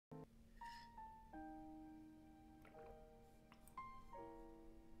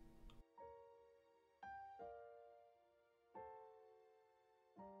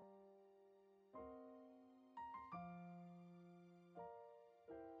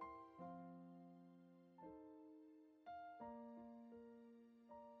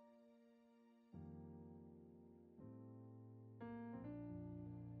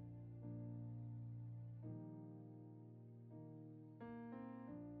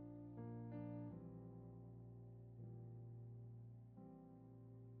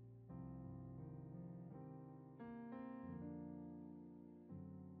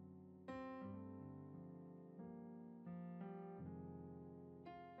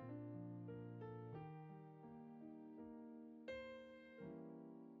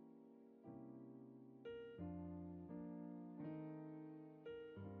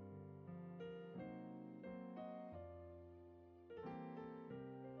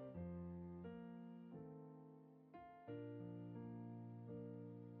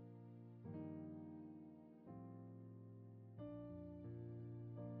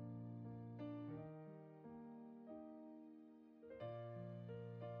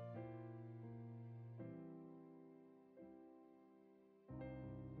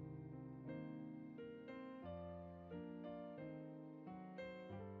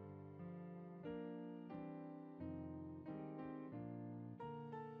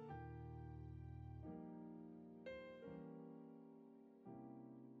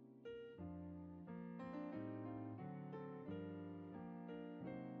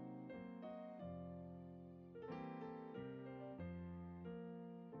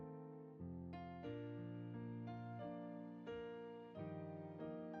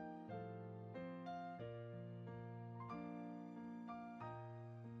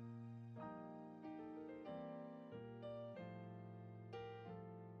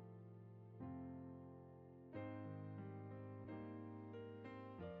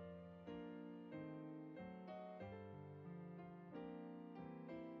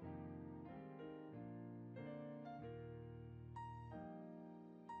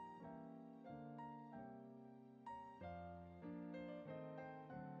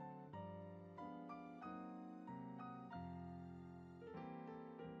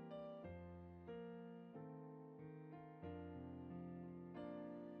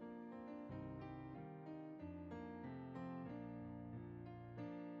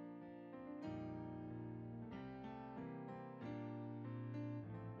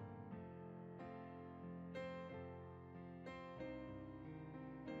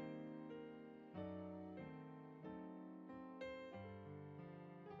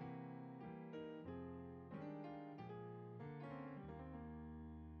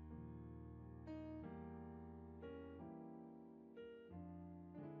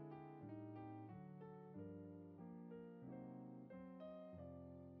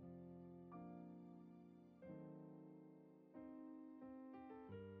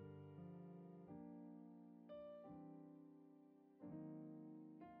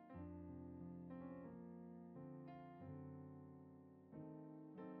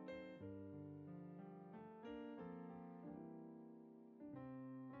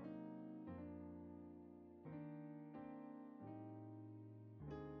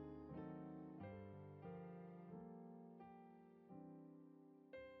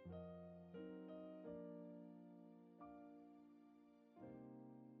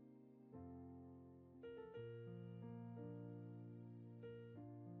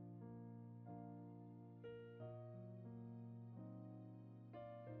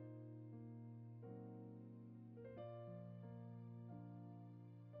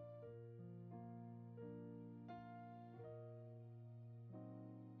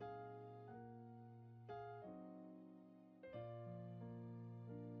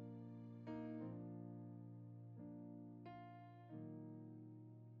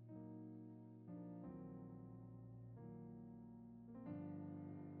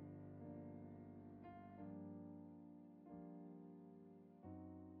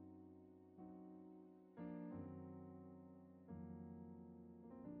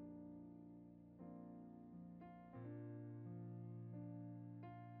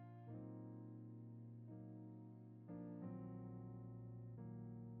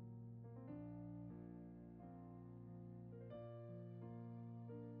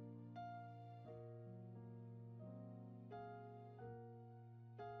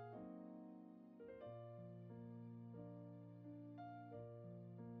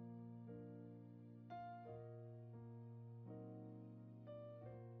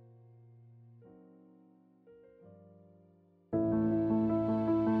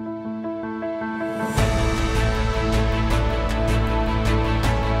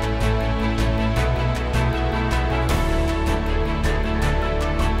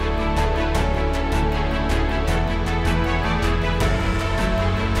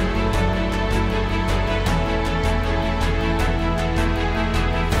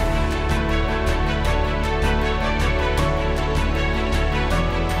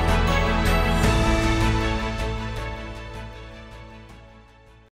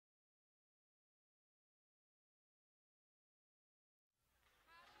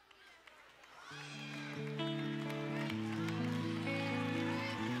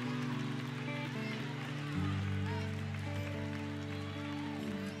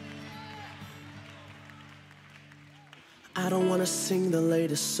I don't wanna sing the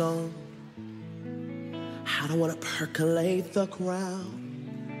latest song. I don't wanna percolate the crowd.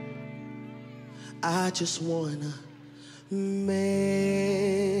 I just wanna make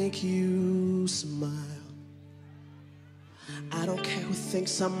you smile. I don't care who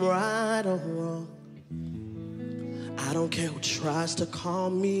thinks I'm right or wrong. I don't care who tries to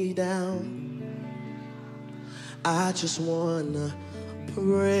calm me down. I just wanna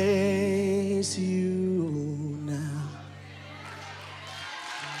praise you now.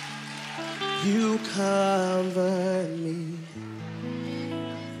 You covered me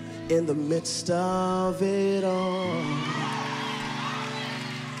in the midst of it all.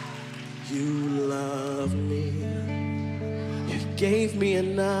 You loved me. You gave me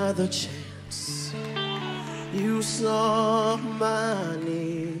another chance. You saw my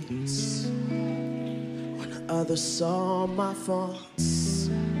needs when others saw my faults.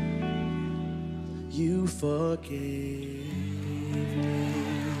 You forgave me.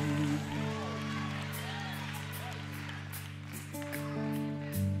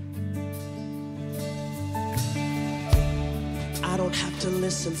 I don't have to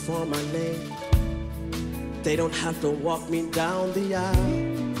listen for my name. They don't have to walk me down the aisle.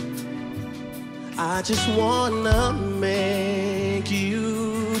 I just wanna make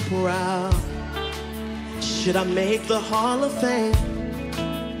you proud. Should I make the Hall of Fame,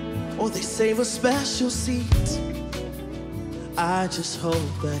 or they save a special seat? I just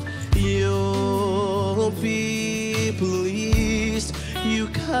hope that you'll be pleased. You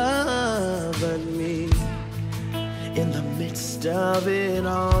covered me in the midst of it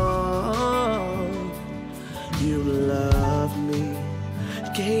all. You loved me,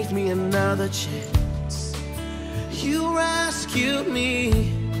 gave me another chance. You rescued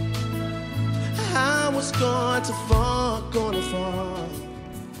me. I was going to fall, gonna fall.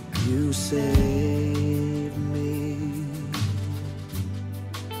 You saved me.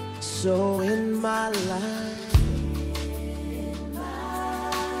 So in my life,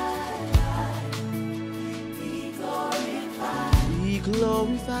 be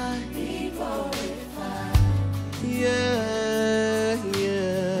glorified, be glorified. Yeah,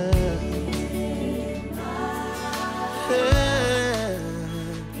 yeah.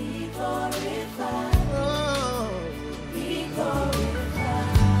 Be glorified. Oh. Be glorified.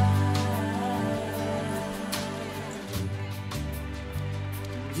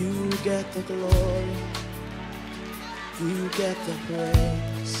 You get the glory. You get the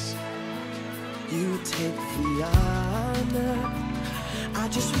praise. You take the honor. I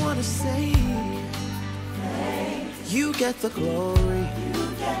just wanna say, you get the glory.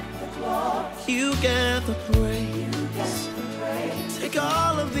 You get the glory. You get the praise. Take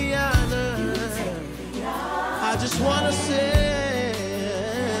all of the honor. I just wanna say,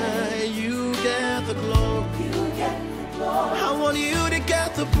 you get the glory. You get the glory. I want you to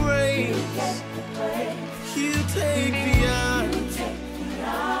get the praise. You take the honor.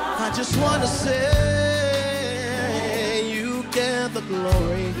 I just wanna say, you get the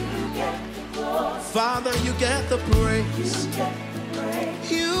glory. Father, you get the praise.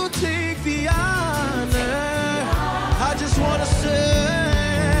 You take the honor. I just want to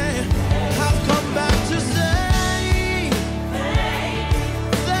say, I've come back to say,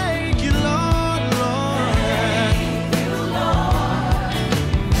 thank you, Lord, Lord.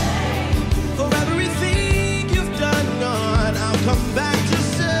 For everything you've done, God, I'll come back to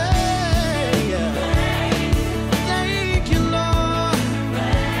say,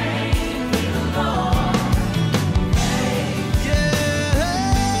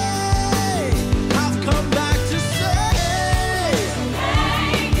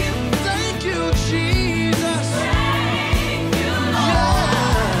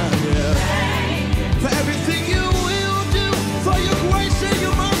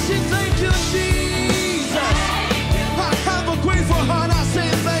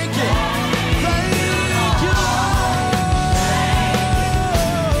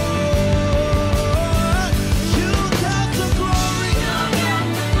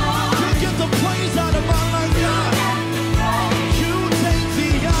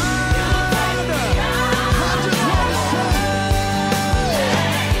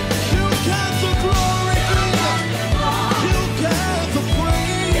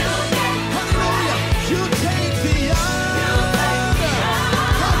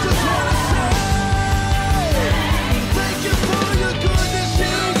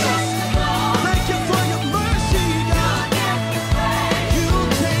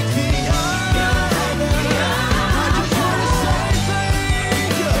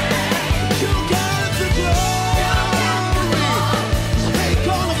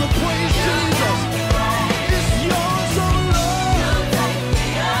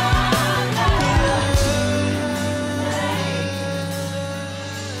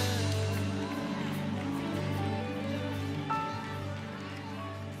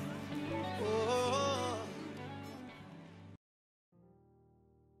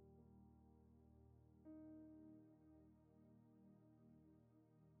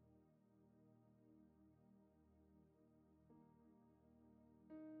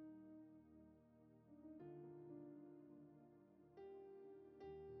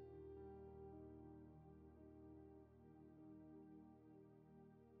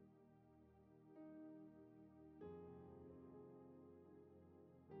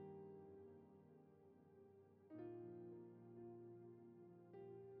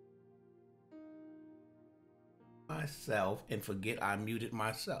 myself and forget I muted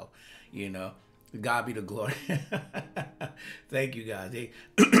myself. You know, God be the glory. Thank you guys. Hey,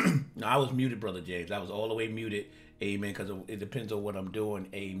 no, I was muted, Brother James. I was all the way muted. Amen. Because it depends on what I'm doing.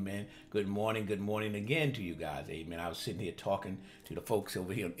 Amen. Good morning. Good morning again to you guys. Amen. I was sitting here talking to the folks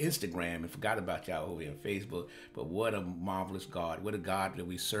over here on Instagram and forgot about y'all over here on Facebook. But what a marvelous God. What a God that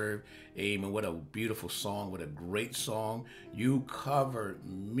we serve. Amen. What a beautiful song. What a great song. You covered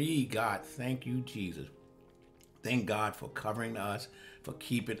me, God. Thank you, Jesus. Thank God for covering us, for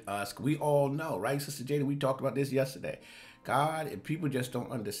keeping us. We all know, right, Sister Jada? We talked about this yesterday. God, if people just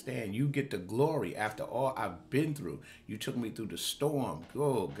don't understand, you get the glory after all I've been through. You took me through the storm.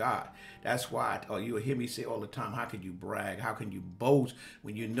 Oh, God. That's why you'll hear me say all the time, how could you brag? How can you boast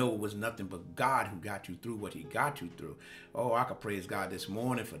when you know it was nothing but God who got you through what he got you through? Oh, I could praise God this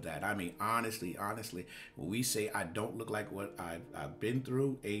morning for that. I mean, honestly, when we say I don't look like what I've been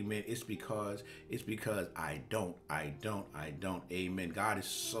through, amen, it's because I don't. Amen. God is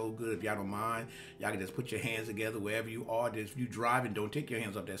so good. If y'all don't mind, y'all can just put your hands together wherever you are. If you driving, don't take your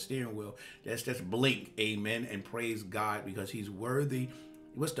hands off that steering wheel. Just blink, amen, and praise God because he's worthy.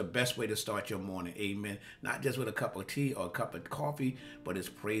 What's the best way to start your morning? Amen. Not just with a cup of tea or a cup of coffee, but it's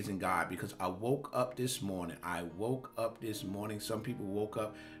praising God because I woke up this morning. Some people woke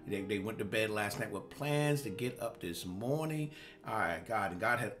up. They went to bed last night with plans to get up this morning. All right, God. And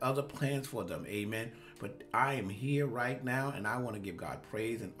God had other plans for them. Amen. But I am here right now, and I want to give God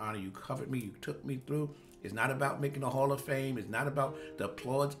praise and honor. You covered me. You took me through. It's not about making a Hall of Fame. It's not about the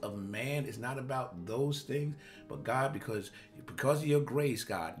applause of man. It's not about those things. But God, because of your grace,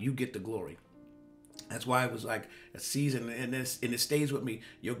 God, you get the glory. That's why it was like a season, and it stays with me.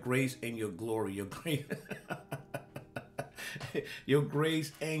 Your grace and your glory. Your grace. Your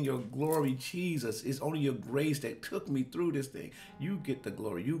grace and your glory, Jesus. It's only your grace that took me through this thing. You get the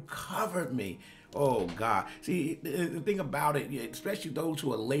glory. You covered me. Oh, God. See, the thing about it, especially those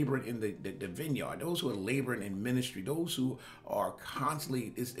who are laboring in the vineyard, those who are laboring in ministry, those who are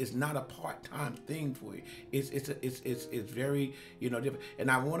constantly, it's not a part-time thing for you. It's very, different. And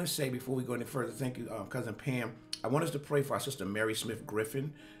I want to say before we go any further, thank you, Cousin Pam. I want us to pray for our sister Mary Smith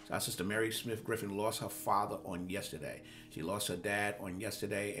Griffin. Our sister Mary Smith Griffin lost her father on yesterday. She lost her dad on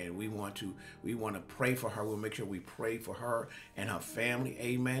yesterday, and we want to pray for her. We'll make sure we pray for her and her family.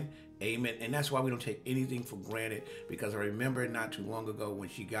 Amen. Amen. And that's why we don't take anything for granted, because I remember not too long ago when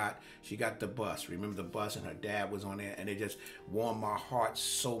she got the bus. Remember the bus, and her dad was on there, and it just warmed my heart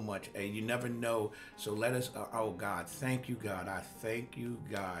so much. And you never know. So let us, oh God, thank you, God. I thank you,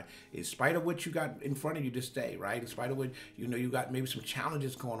 God. In spite of what you got in front of you this day, right? In spite of what, you got maybe some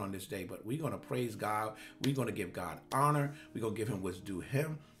challenges going on this day, but we're going to praise God. We're going to give God honor. We're going to give him what's due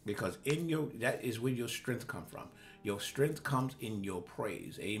him, because that is where your strength comes from. Your strength comes in your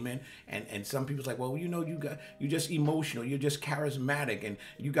praise. Amen. And some people's like, well, you're just emotional. You're just charismatic, and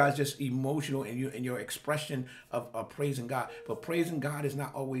you guys just emotional in your expression of praising God. But praising God is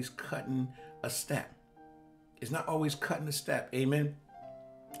not always cutting a step. It's not always cutting a step. Amen.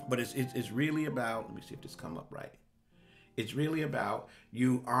 But it's really about, let me see if this come up right. It's really about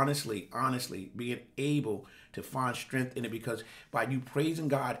you honestly being able to find strength in it, because by you praising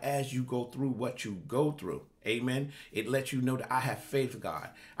God as you go through what you go through, amen, it lets you know that I have faith in God.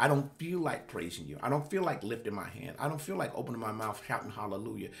 I don't feel like praising you. I don't feel like lifting my hand. I don't feel like opening my mouth shouting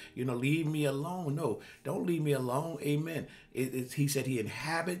hallelujah. Leave me alone. No, don't leave me alone. Amen. He said he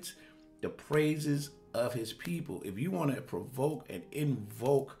inhabits the praises of his people. If you want to provoke and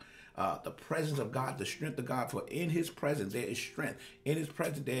invoke the presence of God, the strength of God, for in his presence there is strength. In his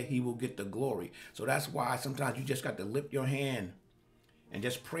presence there he will get the glory. So that's why sometimes you just got to lift your hand and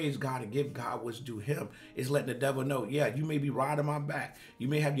just praise God and give God what's due him. It's letting the devil know, yeah, you may be riding my back, you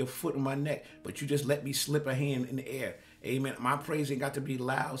may have your foot in my neck, but you just let me slip a hand in the air. Amen. My praise ain't got to be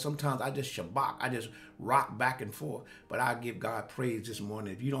loud. Sometimes I just shabak. I just rock back and forth. But I give God praise this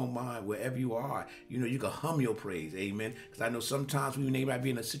morning. If you don't mind, wherever you are, you can hum your praise. Amen. Because I know sometimes we may not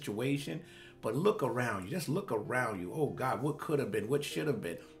be in a situation, but look around you. Just look around you. Oh, God, what could have been? What should have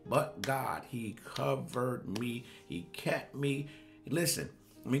been? But God, he covered me. He kept me. Listen,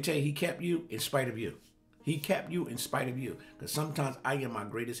 let me tell you, he kept you in spite of you. He kept you in spite of you, because sometimes I am my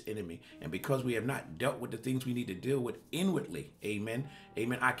greatest enemy. And because we have not dealt with the things we need to deal with inwardly, amen,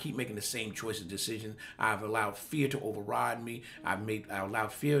 I keep making the same choices, decisions. I've allowed fear to override me. I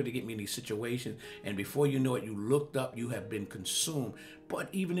allowed fear to get me in these situations. And before you know it, you looked up, you have been consumed. But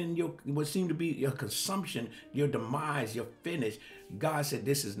even in what seemed to be your consumption, your demise, your finish, God said,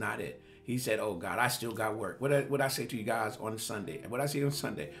 this is not it. He said, oh God, I still got work. What I say to you guys on Sunday, what I say on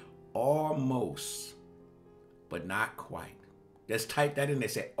Sunday, almost, but not quite. Just type that in there.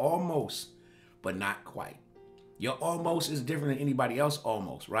 Say almost, but not quite. Your almost is different than anybody else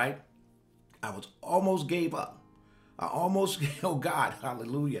almost, right? I was almost gave up. I almost, oh God,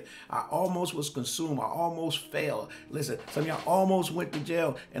 hallelujah. I almost was consumed. I almost failed. Listen, some of y'all almost went to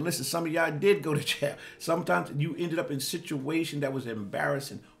jail. And listen, some of y'all did go to jail. Sometimes you ended up in a situation that was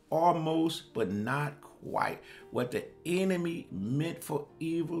embarrassing. Almost, but not quite. What the enemy meant for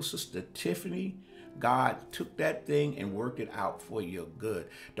evil, Sister Tiffany, God took that thing and worked it out for your good.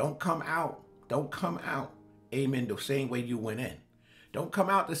 Don't come out. Don't come out, amen, the same way you went in. Don't come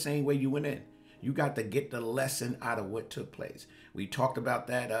out the same way you went in. You got to get the lesson out of what took place. We talked about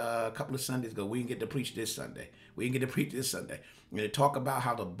that a couple of Sundays ago. We didn't get to preach this Sunday. We didn't get to preach this Sunday. We're going to talk about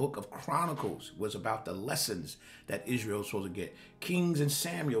how the book of Chronicles was about the lessons that Israel was supposed to get. Kings and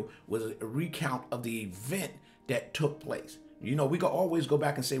Samuel was a recount of the event that took place. You know, we can always go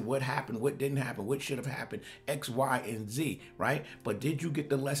back and say what happened, what didn't happen, what should have happened, X, Y, and Z, right? But did you get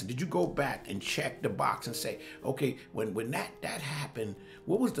the lesson? Did you go back and check the box and say, okay, when that happened,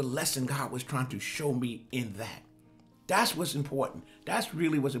 what was the lesson God was trying to show me in that? That's what's important. That's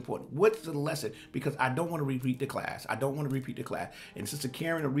really what's important. What's the lesson? Because I don't want to repeat the class. I don't want to repeat the class. And Sister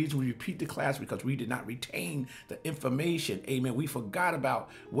Karen, the reason we repeat the class because we did not retain the information. Amen. We forgot about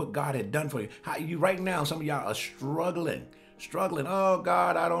what God had done for you. How you right now, some of y'all are struggling. Oh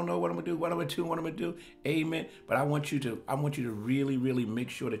God, I don't know what I'm gonna do, what I'm gonna do. Amen. But I want you to really, really make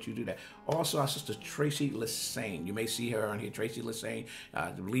sure that you do that. Also, our sister Tracy Lassane. You may see her on here, Tracy Lassane.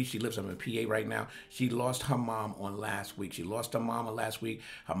 I believe she lives up in PA right now. She lost her mom on last week.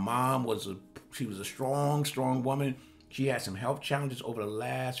 Her mom was a strong woman. She had some health challenges over the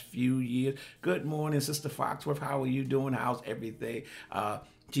last few years. Good morning, Sister Foxworth. How are you doing? How's everything?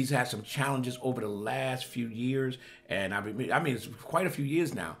 She's had some challenges over the last few years, and I mean, it's quite a few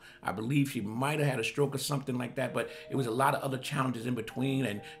years now. I believe she might have had a stroke or something like that, but it was a lot of other challenges in between,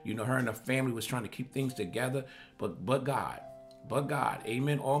 and you know, her and her family was trying to keep things together, but God,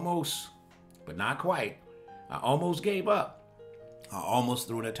 amen, almost, but not quite. I almost gave up. I almost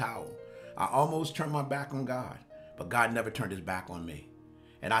threw in a towel. I almost turned my back on God, but God never turned his back on me.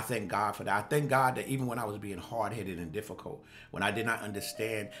 And I thank God for that. I thank God that even when I was being hard-headed and difficult, when I did not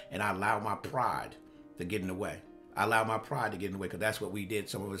understand and I allowed my pride to get in the way. Because that's what we did.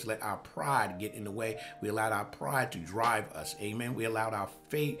 Some of us let our pride get in the way. We allowed our pride to drive us. Amen. We allowed our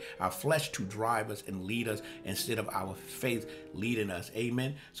faith, our flesh to drive us and lead us instead of our faith leading us.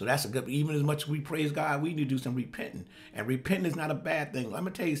 Amen. So that's a good, even as much as we praise God, we need to do some repenting. And repenting is not a bad thing. Let me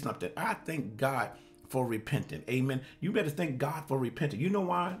tell you something. I thank God for repenting. Amen. You better thank God for repenting. You know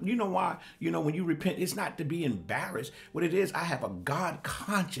why? You know, when you repent, it's not to be embarrassed. What it is, I have a God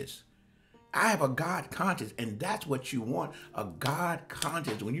conscience. And that's what you want, a God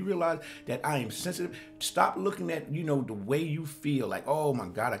conscience. When you realize that I am sensitive, stop looking at, the way you feel like, oh my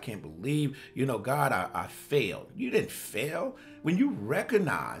God, I can't believe, God, I failed. You didn't fail. When you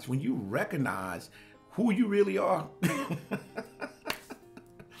recognize who you really are,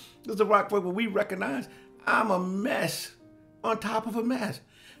 this is the right point where we recognize I'm a mess on top of a mess.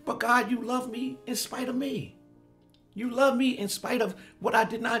 But God, you love me in spite of me. You love me in spite of what I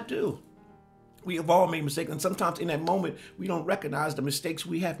did not do. We have all made mistakes. And sometimes in that moment, we don't recognize the mistakes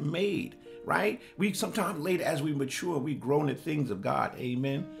we have made, right? We sometimes later as we mature, we grow in the things of God.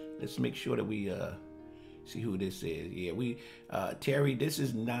 Amen. Let's make sure that we see who this is. Yeah, Terry, this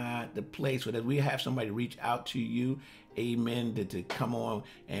is not the place where we have somebody reach out to you. Amen. To come on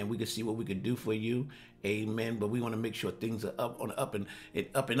and we can see what we can do for you. Amen. But we want to make sure things are up and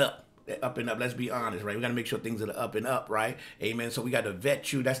up. Let's be honest, right? We got to make sure things are up and up, right? Amen. So we got to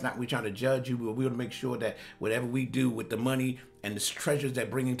vet you. That's not, we're trying to judge you, but we want to make sure that whatever we do with the money and the treasures that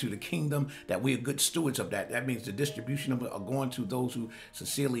bring into the kingdom, that we are good stewards of that. That means the distribution of it are going to those who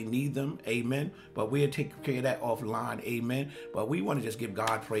sincerely need them. Amen. But we'll take care of that offline. Amen. But we want to just give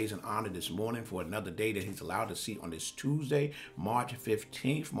God praise and honor this morning for another day that he's allowed to see on this Tuesday, March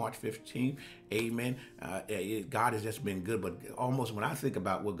 15th. Amen. God has just been good. But almost when I think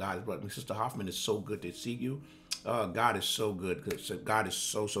about what God has brought me, Sister Hoffman, is so good to see you. God is so good. God is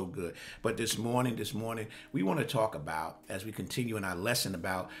so good. But this morning, we want to talk about, as we continue in our lesson,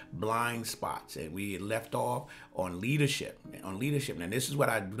 about blind spots. And we left off on leadership. And this is what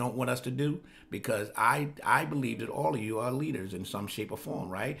I don't want us to do, because I believe that all of you are leaders in some shape or form,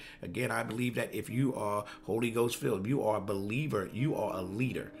 right? Again, I believe that if you are Holy Ghost filled, you are a believer, you are a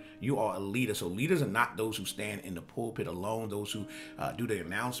leader. You are a leader. So leaders are not those who stand in the pulpit alone, those who do the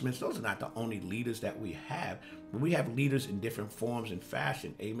announcements. Those are not the only leaders that we have. We have leaders in different forms and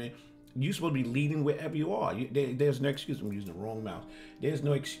fashion. Amen. You're supposed to be leading wherever you are. There's no excuse. I'm using the wrong mouth. There's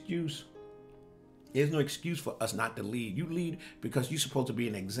no excuse There's no excuse for us not to lead. You lead because you're supposed to be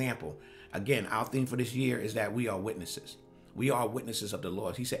an example. Again, our theme for this year is that we are witnesses. We are witnesses of the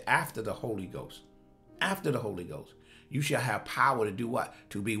Lord. He said, after the Holy Ghost, you shall have power to do what?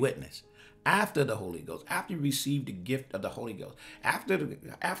 To be witness. After the Holy Ghost, after you receive the gift of the Holy Ghost, after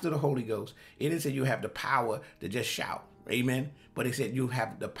the Holy Ghost, it didn't say you have the power to just shout. Amen. But it said you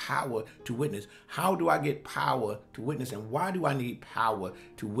have the power to witness. How do I get power to witness? And why do I need power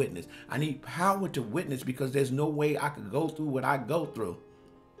to witness? I need power to witness because there's no way I could go through what I go through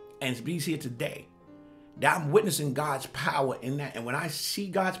and be here today. That I'm witnessing God's power in that. And when I see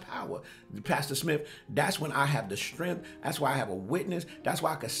God's power, Pastor Smith, that's when I have the strength. That's why I have a witness. That's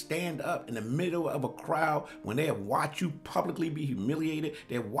why I can stand up in the middle of a crowd when they have watched you publicly be humiliated.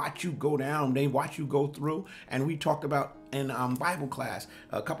 They watch you go down. They watch you go through. And we talked about in Bible class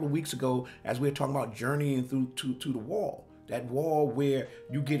a couple of weeks ago as we were talking about journeying through to the wall. That wall where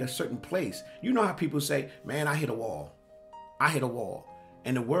you get a certain place. You know how people say, man, I hit a wall. I hit a wall.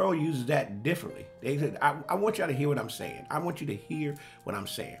 And the world uses that differently. They said, I want y'all to hear what I'm saying. I want you to hear what I'm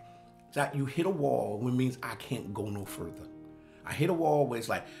saying. It's like you hit a wall, which means I can't go no further. I hit a wall where it's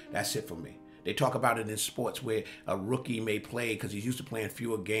like, that's it for me. They talk about it in sports where a rookie may play because he's used to playing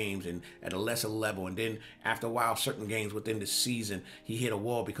fewer games and at a lesser level. And then after a while, certain games within the season, he hit a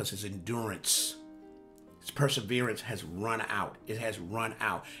wall because his endurance, his perseverance has run out. It has run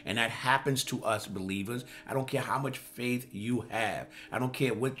out. And that happens to us believers. I don't care how much faith you have. I don't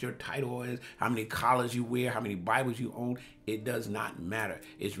care what your title is, how many collars you wear, how many Bibles you own. It does not matter.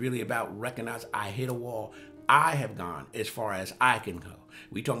 It's really about recognizing I hit a wall. I have gone as far as I can go.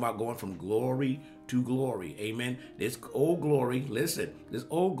 We talking about going from glory to glory. Amen. This old glory, listen, this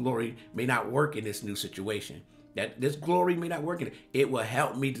old glory may not work in this new situation. That this glory may not work in it. It will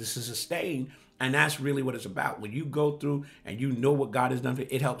help me to sustain. And that's really what it's about. When you go through and you know what God has done for you,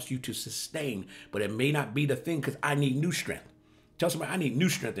 it helps you to sustain. But it may not be the thing because I need new strength. Tell somebody I need new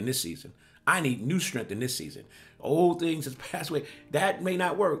strength in this season. I need new strength in this season. Old things has passed away. That may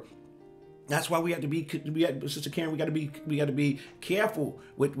not work. That's why we have to be, Sister Karen, we got to be careful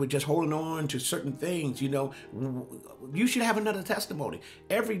with just holding on to certain things. You know, you should have another testimony.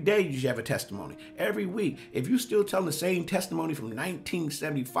 Every day you should have a testimony. Every week. If you're still telling the same testimony from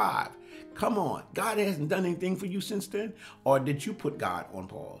 1975, come on, God hasn't done anything for you since then? Or did you put God on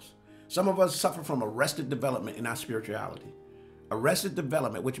pause? Some of us suffer from arrested development in our spirituality. Arrested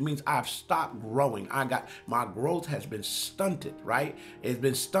development, which means I've stopped growing. My growth has been stunted, right? It's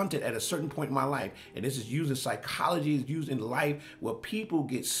been stunted at a certain point in my life. And this is used in psychology, it's used in life where people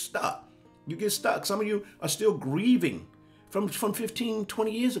get stuck. You get stuck. Some of you are still grieving from 15,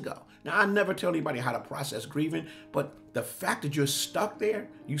 20 years ago. Now, I never tell anybody how to process grieving, but the fact that you're stuck there,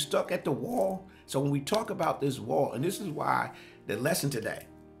 you stuck at the wall. So when we talk about this wall, and this is why the lesson today,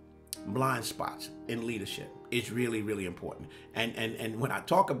 blind spots in leadership, is really, really important. And when I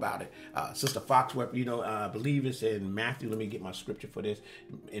talk about it, Sister Foxworth, I believe it's in Matthew. Let me get my scripture for this.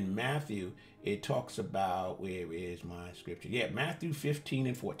 In Matthew, it talks about, where is my scripture? Yeah, Matthew 15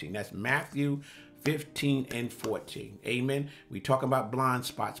 and 14. That's Matthew 15 and 14. Amen. We talk about blind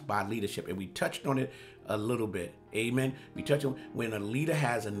spots by leadership, and we touched on it a little bit. Amen. We touched on when a leader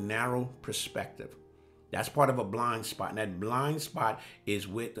has a narrow perspective. That's part of a blind spot. And that blind spot is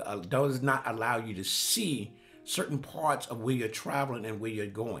does not allow you to see certain parts of where you're traveling and where you're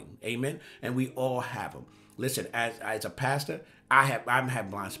going. Amen. And we all have them. Listen, as a pastor, I have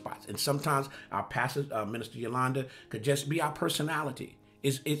blind spots. And sometimes our pastor, Minister Yolanda, could just be our personality.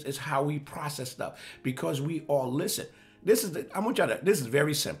 It's how we process stuff. Because we all, listen, this is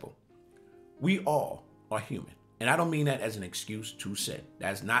very simple. We all are human. And I don't mean that as an excuse to sin.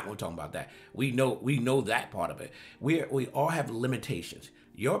 That's not what we're talking about. That we know that part of it. We all have limitations.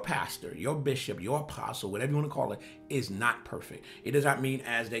 Your pastor, your bishop, your apostle, whatever you want to call it, is not perfect. It does not mean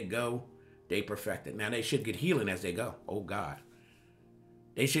as they go, they perfect it. Now they should get healing as they go. Oh God.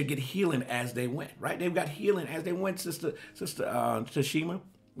 They should get healing as they went, right? They've got healing as they went, Sister Tashima.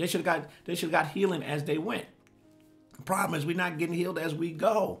 They should have got healing as they went. The problem is we're not getting healed as we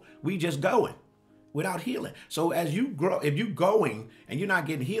go. We just going without healing. So as you grow, if you're going and you're not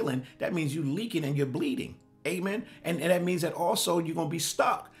getting healing, that means you're leaking and you're bleeding. Amen. And that means that also you're going to be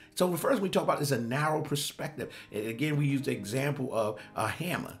stuck. So the first we talk about is a narrow perspective. And again, we use the example of a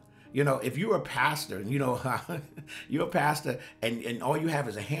hammer. If you're a pastor, you're a pastor and all you have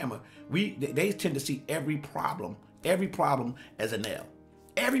is a hammer, they tend to see every problem as a nail.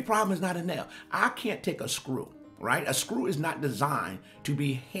 Every problem is not a nail. I can't take a screw, right? A screw is not designed to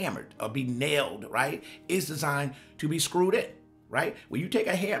be hammered or be nailed, right? It's designed to be screwed in, right? When you take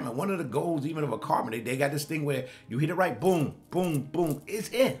a hammer, one of the goals even of a carpenter, they got this thing where you hit it right, boom, boom, boom, it's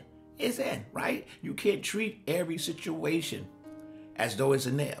in. is in, right? You can't treat every situation as though it's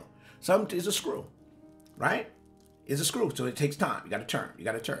a nail. Some is a screw, right? It's a screw, so it takes time. You got to turn. You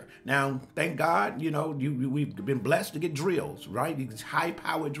got to turn. Now, thank God, we've been blessed to get drills, right? These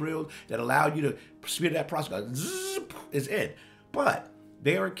high-powered drills that allow you to speed that process. Zzzp, it's in. But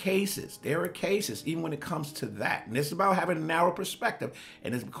there are cases, even when it comes to that. And it's about having a narrow perspective,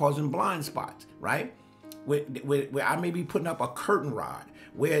 and it's causing blind spots, right? Where I may be putting up a curtain rod,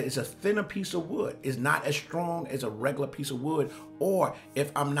 where it's a thinner piece of wood, is not as strong as a regular piece of wood, or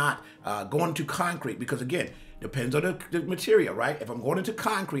if I'm not going to concrete, because again, depends on the material, right? If I'm going into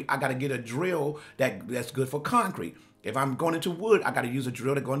concrete, I got to get a drill that's good for concrete. If I'm going into wood, I got to use a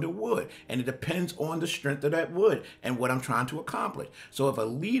drill to go into wood. And it depends on the strength of that wood and what I'm trying to accomplish. So if a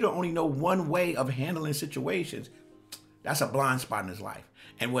leader only know one way of handling situations, that's a blind spot in his life.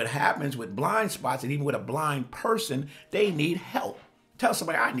 And what happens with blind spots, and even with a blind person, they need help. Tell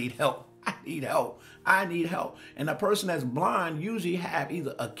somebody, I need help. I need help. I need help. And a person that's blind usually have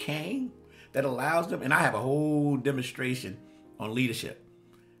either a cane that allows them, and I have a whole demonstration on leadership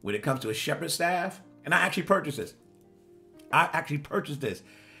when it comes to a shepherd staff, and I actually purchased this.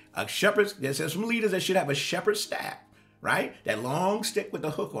 A shepherd, there's some leaders that should have a shepherd staff, right? That long stick with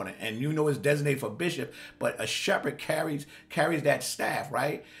the hook on it, and it's designated for bishop, but a shepherd carries that staff,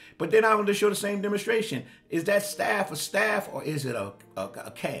 right? But then I want to show the same demonstration. Is that staff a staff, or is it a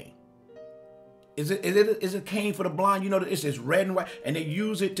cane? Is it a cane for the blind? It's red and white, and they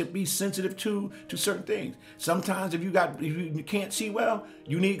use it to be sensitive to certain things. Sometimes if you can't see well,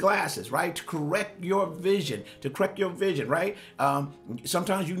 you need glasses, right? To correct your vision, right?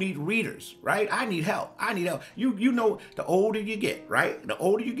 Sometimes you need readers, right? I need help. The older you get, right? The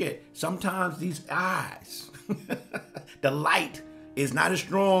older you get, sometimes these eyes, the light is not as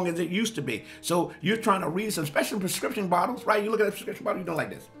strong as it used to be. So you're trying to read some special prescription bottles, right? You look at a prescription bottle, you don't like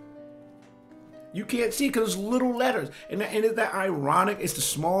this. You can't see because it's little letters. And isn't that ironic? It's the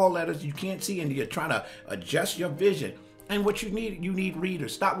small letters you can't see, and you're trying to adjust your vision. And what you need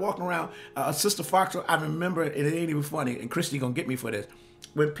readers. Stop walking around. Sister Fox, I remember, and it ain't even funny, and Christy gonna get me for this.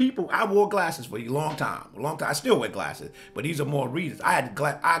 When I wore glasses for a long time. I still wear glasses, but these are more readers. I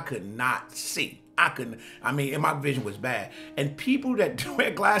could not see. And my vision was bad. And people that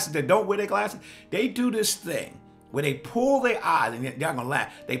wear glasses, that don't wear their glasses, they do this thing where they pull their eyes, and y'all gonna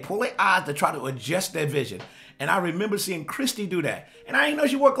laugh, they pull their eyes to try to adjust their vision. And I remember seeing Christy do that. And I didn't know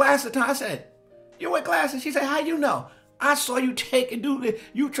she wore glasses at the time. I said, you wear glasses? She said, how you know? I saw you take and do this.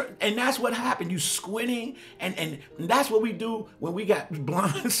 And that's what happened. You squinting, and that's what we do when we got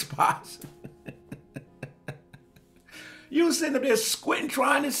blind spots. You sitting up there squinting,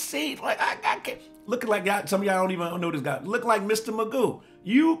 trying to see. Like, I can't. Looking like some of y'all don't even know this guy. Look like Mr. Magoo.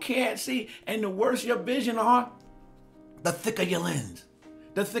 You can't see. And the worse your vision are, the thicker your lens.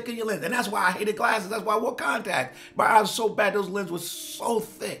 And that's why I hated glasses. That's why I wore contacts. My eyes were so bad. Those lenses were so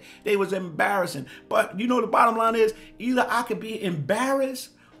thick. They was embarrassing. But the bottom line is, either I could be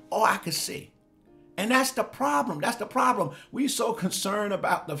embarrassed or I could see. And that's the problem. We so concerned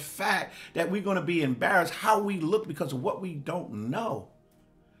about the fact that we're going to be embarrassed, how we look because of what we don't know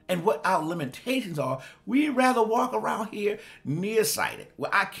and what our limitations are. We'd rather walk around here nearsighted,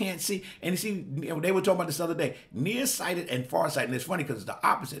 where I can't see. And you see, they were talking about this the other day, nearsighted and farsighted. And it's funny because it's the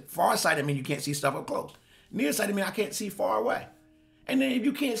opposite. Farsighted means you can't see stuff up close. Nearsighted means I can't see far away. And then if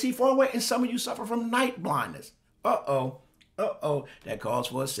you can't see far away, and some of you suffer from night blindness. That calls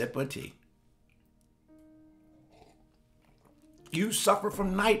for a sip of tea. You suffer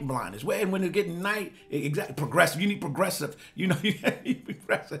from night blindness. And when you get night, exactly, progressive, you need progressive. You need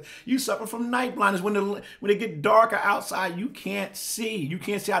progressive. You suffer from night blindness. When it get darker outside, you can't see. You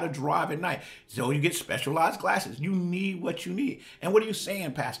can't see how to drive at night. So you get specialized glasses. You need what you need. And what are you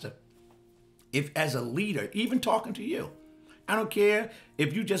saying, Pastor? If as a leader, even talking to you, I don't care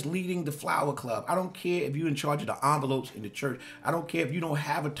if you're just leading the flower club. I don't care if you're in charge of the envelopes in the church. I don't care if you don't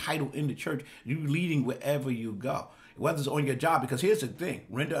have a title in the church. You're leading wherever you go, whether it's on your job. Because here's the thing,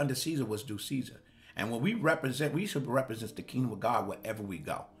 render unto Caesar what's due Caesar. And when we should represent the kingdom of God wherever we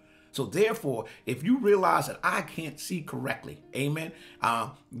go. So therefore, if you realize that I can't see correctly, amen,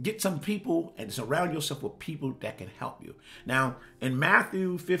 get some people and surround yourself with people that can help you. Now, in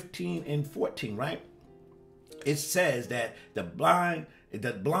Matthew 15 and 14, right, it says that the blind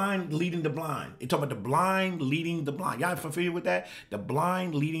leading the blind. It's talking about the blind leading the blind. Y'all familiar with that? The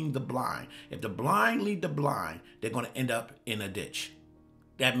blind leading the blind. If the blind lead the blind, they're going to end up in a ditch.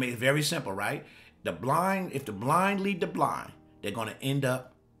 That makes it very simple, right? If the blind lead the blind, they're going to end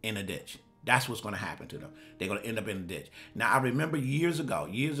up in a ditch. That's what's going to happen to them. They're going to end up in a ditch. Now, I remember years ago,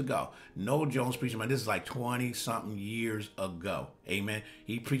 Noel Jones preached, man, this is like 20-something years ago. Amen.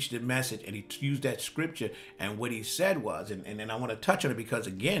 He preached a message and he used that scripture. And what he said was, and I want to touch on it because,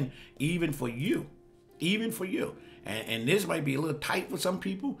 again, even for you, and this might be a little tight for some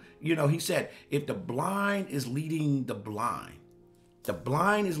people, he said, if the blind is leading the blind,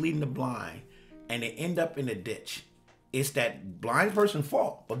 and they end up in a ditch, it's that blind person's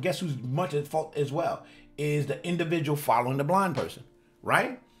fault. But guess who's much at fault as well? Is the individual following the blind person,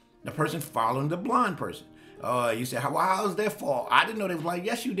 right? The person following the blind person. You say, how is their fault? I didn't know they was blind.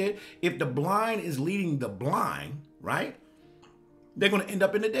 Yes, you did. If the blind is leading the blind, right, they're going to end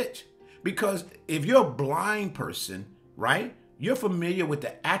up in the ditch. Because if you're a blind person, right, you're familiar with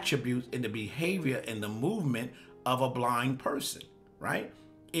the attributes and the behavior and the movement of a blind person, right?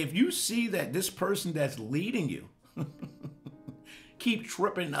 If you see that this person that's leading you keep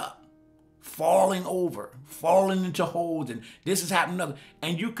tripping up, falling over, falling into holes, and this is happening,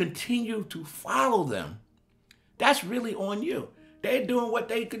 and you continue to follow them, that's really on you. They're doing what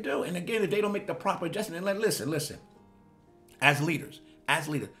they could do. And again, if they don't make the proper adjustment, listen, as leaders,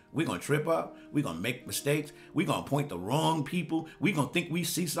 we're going to trip up. We're going to make mistakes. We're going to point the wrong people. We're going to think we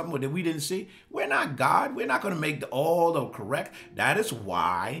see something that we didn't see. We're not God. We're not going to make all the correct. That is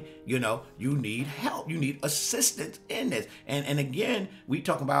why, you need help. You need assistance in this. And again, we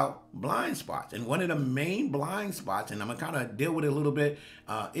talk about blind spots. And one of the main blind spots, and I'm going to kind of deal with it a little bit,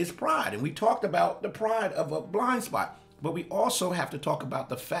 is pride. And we talked about the pride of a blind spot. But we also have to talk about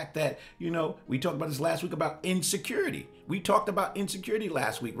the fact that, we talked about this last week about insecurity. We talked about insecurity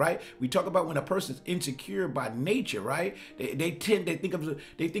last week, right? We talk about when a person's insecure by nature, right? They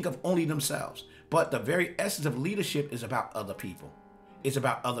think of only themselves. But the very essence of leadership is about other people. It's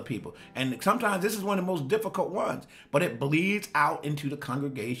about other people. And sometimes this is one of the most difficult ones, but it bleeds out into the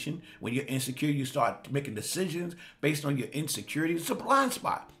congregation. When you're insecure, you start making decisions based on your insecurity. It's a blind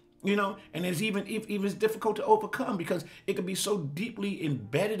spot. And it's even it's difficult to overcome because it can be so deeply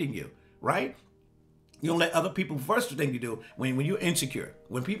embedded in you, right? You don't let other people, first thing you do, when you're insecure,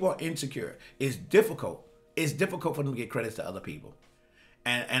 when people are insecure, it's difficult for them to get credits to other people.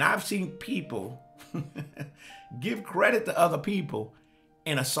 And I've seen people give credit to other people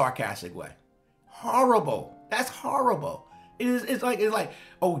in a sarcastic way. Horrible. That's horrible. It's like,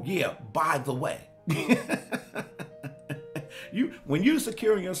 oh yeah, by the way. When you're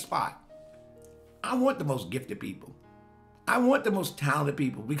secure in your spot, I want the most gifted people. I want the most talented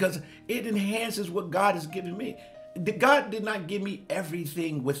people because it enhances what God has given me. God did not give me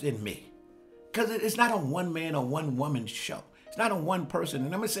everything within me because it's not a one man or one woman show. It's not a one person.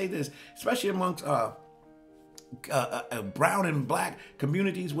 And I'm going to say this, especially amongst brown and black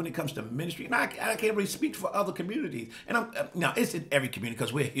communities when it comes to ministry. And I can't really speak for other communities. And now it's in every community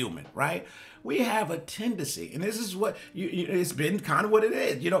because we're human, right? We have a tendency, and this is what it's been kind of what it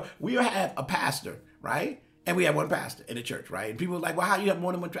is. We have a pastor, right? And we have one pastor in the church, right? And people are like, well, how do you have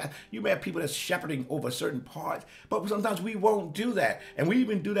more than one pastor? You may have people that's shepherding over certain parts, but sometimes we won't do that. And we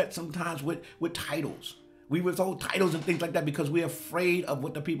even do that sometimes with titles. We withhold titles and things like that because we're afraid of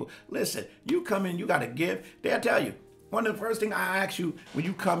what the people. Listen, you come in, you got a gift. They'll tell you. One of the first things I ask you when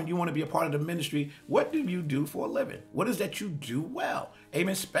you come and you want to be a part of the ministry, what do you do for a living? What is that you do well?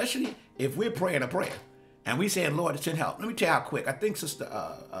 Amen. Especially if we're praying a prayer and we saying, Lord, send help. Let me tell you how quick. I think Sister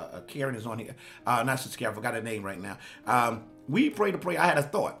Karen is on here. Not Sister Karen, I forgot her name right now. We prayed a prayer. I had a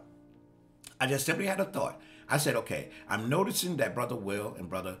thought. I just simply had a thought. I said, okay, I'm noticing that Brother Will and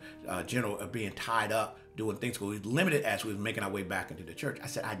Brother General are being tied up doing things because we limited as we were making our way back into the church. I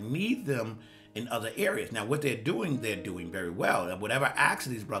said, I need them in other areas. Now, what they're doing very well. And whatever I ask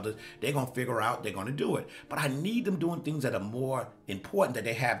these brothers, they're going to figure out, they're going to do it. But I need them doing things that are more important, that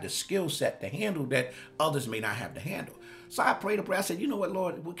they have the skill set to handle that others may not have to handle. So I prayed a prayer. I said, you know what,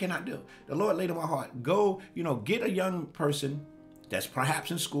 Lord, what can I do? The Lord laid on my heart, go, get a young person that's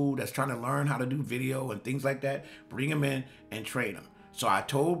perhaps in school, that's trying to learn how to do video and things like that, bring them in and train them. So I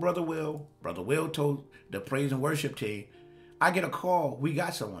told Brother Will told the praise and worship team, I get a call, we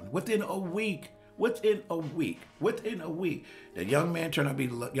got someone. Within a week, the young man turned out to be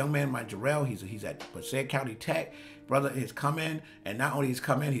the young man, my Jarrell, he's at Passaic County Tech. Brother has come in, and not only he's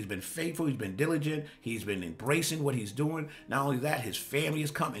come in, he's been faithful, he's been diligent, he's been embracing what he's doing. Not only that, his family has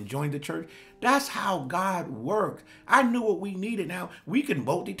come and joined the church. That's how God works. I knew what we needed. Now, we can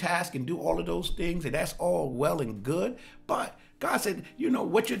multitask and do all of those things, and that's all well and good, but God said,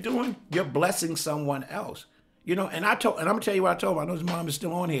 what you're doing, you're blessing someone else. And I'm going to tell you what I told him. I know his mom is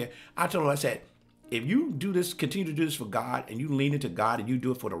still on here. I told her, I said, if you do this, continue to do this for God, and you lean into God and you do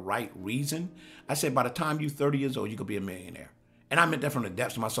it for the right reason, I said, by the time you're 30 years old, you could be a millionaire. And I meant that from the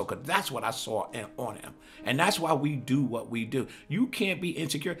depths of my soul, because that's what I saw on him. And that's why we do what we do. You can't be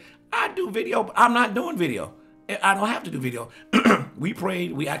insecure. I do video, but I'm not doing video. I don't have to do video. We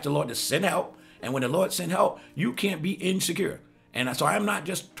prayed, we asked the Lord to send help. And when the Lord sent help, you can't be insecure. And so I'm not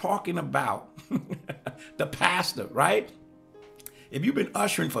just talking about the pastor, right? If you've been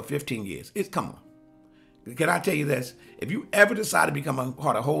ushering for 15 years, come on. Can I tell you this? If you ever decide to become a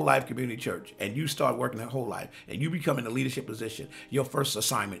part of Whole Life Community Church and you start working at Whole Life and you become in a leadership position, your first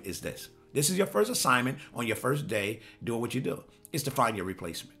assignment is this. This is your first assignment on your first day doing what you do. It's to find your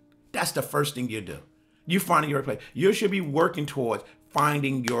replacement. That's the first thing you do. You finding your replacement. You should be working towards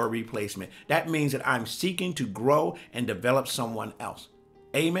finding your replacement. That means that I'm seeking to grow and develop someone else.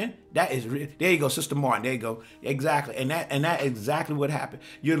 Amen. That is there you go, Sister Martin. There you go. Exactly. And that exactly what happened.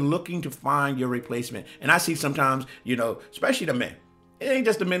 You're looking to find your replacement. And I see sometimes, especially the men. It ain't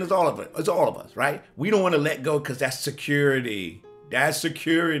just the men, it's all of it. It's all of us, right? We don't want to let go because that's security. That's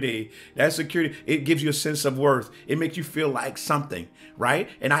security. That's security. It gives you a sense of worth. It makes you feel like something, right?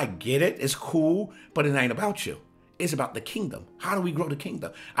 And I get it. It's cool, but it ain't about you. It's about the kingdom. How do we grow the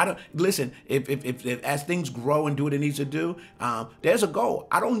kingdom? Listen. If as things grow and do what it needs to do, there's a goal.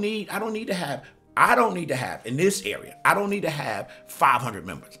 I don't need to have in this area. I don't need to have 500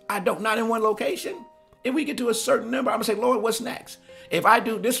 members. Not in one location. If we get to a certain number, I'm gonna say, Lord, what's next? If I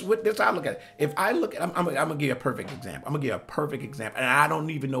do this, with this, I look at it. If I look at, I'm gonna give you a perfect example. And I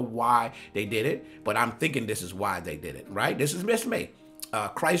don't even know why they did it, but I'm thinking this is why they did it. Right? This is Miss May.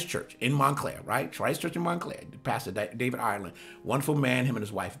 Christ Church in Montclair, right? Christ Church in Montclair. Pastor David Ireland, wonderful man, him and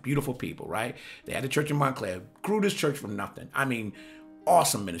his wife, beautiful people, right? They had a church in Montclair, grew this church from nothing. I mean,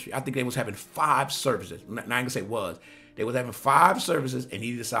 awesome ministry. I think they was having 5 services. Not gonna say was. They was having 5 services, and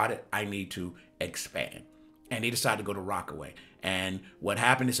he decided, I need to expand. And they decided to go to Rockaway. And what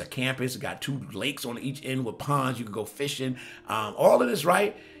happened is a campus, got 2 lakes on each end with ponds. You could go fishing. All of this,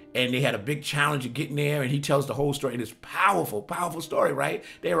 right? And they had a big challenge of getting there, and he tells the whole story. And it's powerful, powerful story, right?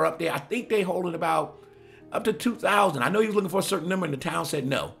 They were up there. I think they holding about up to 2,000. I know he was looking for a certain number, and the town said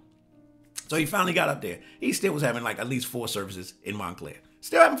no. So he finally got up there. He still was having like at least 4 services in Montclair.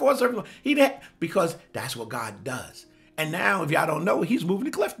 Still having 4 services. Because that's what God does. And now, if y'all don't know, he's moving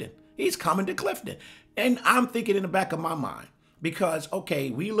to Clifton. He's coming to Clifton. And I'm thinking in the back of my mind, because, okay,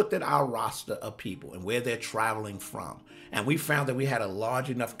 we looked at our roster of people and where they're traveling from. And we found that we had a large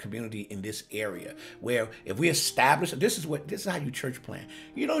enough community in this area where if we establish, this is how you church plan.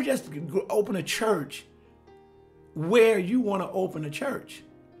 You don't just open a church where you want to open a church.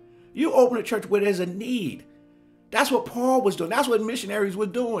 You open a church where there's a need. That's what Paul was doing. That's what missionaries were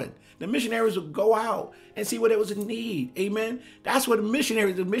doing. The missionaries would go out and see where there was a need. Amen. That's what the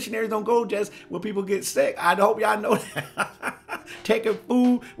missionaries don't go just where people get sick. I hope y'all know that. Taking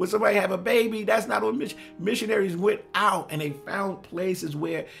food when somebody have a baby, that's not what missionaries went out, and they found places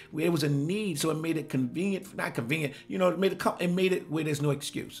where there was a need. So it made it convenient, not convenient, it made it where there's no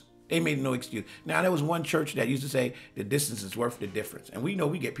excuse. They made no excuse. Now, there was one church that used to say the distance is worth the difference. And we know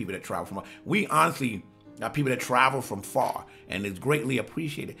we get people that travel from, we honestly got people that travel from far, and it's greatly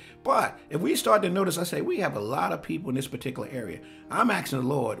appreciated. But if we start to notice, I say, we have a lot of people in this particular area. I'm asking the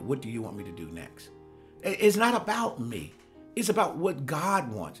Lord, what do you want me to do next? It's not about me. It's about what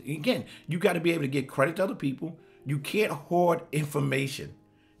God wants. Again, you got to be able to give credit to other people. You can't hoard information.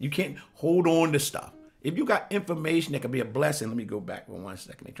 You can't hold on to stuff. If you got information that can be a blessing, let me go back for 1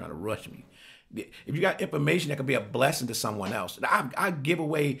 second. They're trying to rush me. If you got information that can be a blessing to someone else, I give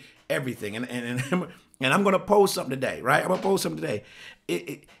away everything. And I'm going to post something today, right? I'm going to post something today.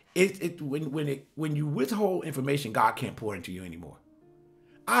 When you withhold information, God can't pour into you anymore.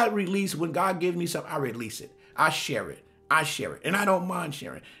 When God gives me something, I release it. I share it. And I don't mind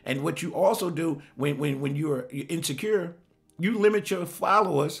sharing. And what you also do when you're insecure, you limit your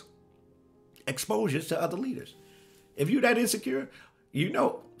followers' exposures to other leaders. If you're that insecure,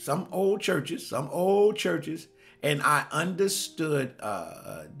 some old churches, and I understood,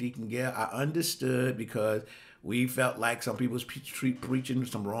 Deacon Gail, I understood because we felt like some people was preaching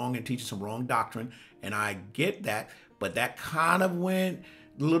some wrong and teaching some wrong doctrine, and I get that, but that kind of went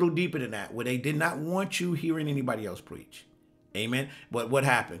a little deeper than that, where they did not want you hearing anybody else preach. Amen. But what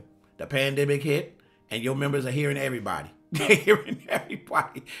happened? The pandemic hit, and your members are hearing everybody. They're hearing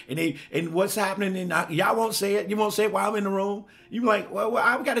everybody. And what's happening? And y'all won't say it. You won't say it while I'm in the room. You're like, well,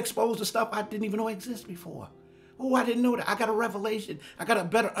 I got exposed to stuff I didn't even know existed before. Oh, I didn't know that. I got a revelation. I got a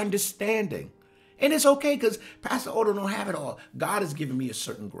better understanding. And it's okay because Pastor Odo don't have it all. God has given me a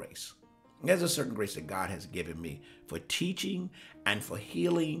certain grace. There's a certain grace that God has given me for teaching and for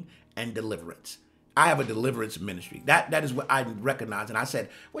healing and deliverance. I have a deliverance ministry. That is what I recognize. And I said,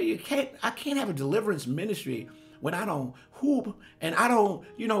 well, I can't have a deliverance ministry when I don't hoop and I don't,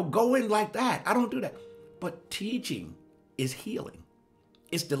 go in like that. I don't do that. But teaching is healing.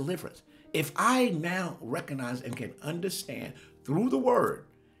 It's deliverance. If I now recognize and can understand through the word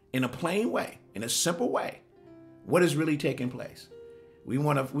in a plain way, in a simple way, what is really taking place. We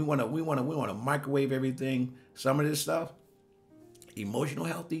want to microwave everything. Some of this stuff, emotional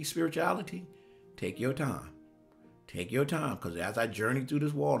healthy spirituality, take your time. Take your time, because as I journey through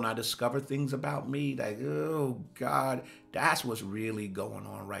this wall and I discover things about me, like, oh God, that's what's really going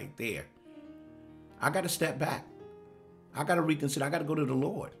on right there. I got to step back. I got to reconsider. I got to go to the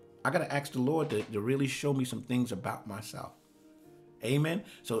Lord. I got to ask the Lord to really show me some things about myself. Amen.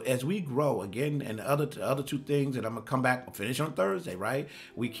 So as we grow again, and the other two things, and I'm gonna come back, finish on Thursday, right?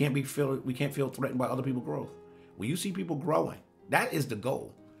 We can't feel threatened by other people's growth. When you see people growing, that is the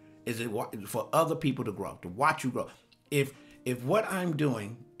goal. Is it for other people to grow, to watch you grow? If what I'm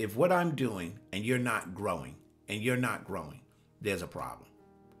doing, and you're not growing, there's a problem.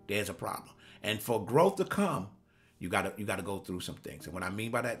 There's a problem. And for growth to come, you gotta go through some things. And what I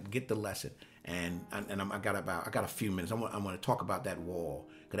mean by that, get the lesson. And I got a few minutes. I'm going to talk about that wall,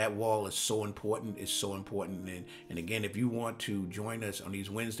 because that wall is so important. It's so important. And again, if you want to join us on these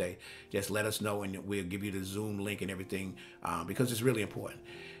Wednesday, just let us know, and we'll give you the Zoom link and everything, because it's really important.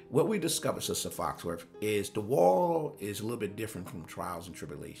 What we discovered, Sister Foxworth, is the wall is a little bit different from trials and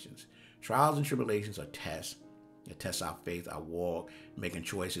tribulations. Trials and tribulations are tests. It tests our faith, our walk, making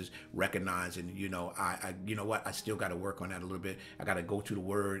choices, recognizing, I still got to work on that a little bit. I got to go to the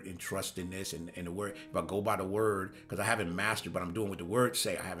word and trust in this and the word. If I go by the word, because I haven't mastered, but I'm doing what the word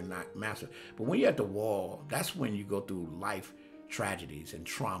say, I haven't not mastered. But when you're at the wall, that's when you go through life tragedies and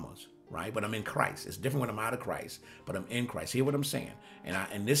traumas, right? But I'm in Christ. It's different when I'm out of Christ, but I'm in Christ. Hear what I'm saying?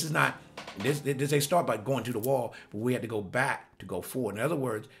 And this is not, this ain't start by going to the wall, but we had to go back to go forward. In other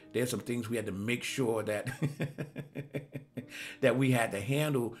words, there's some things we had to make sure that that we had to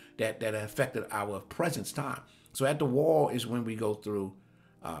handle that affected our present time. So at the wall is when we go through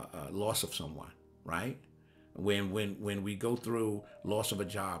loss of someone, right? When we go through loss of a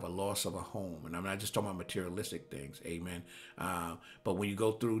job, a loss of a home, and I'm not just talking about materialistic things, amen. But when you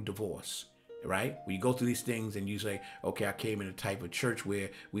go through divorce, right? When you go through these things and you say, okay, I came in a type of church where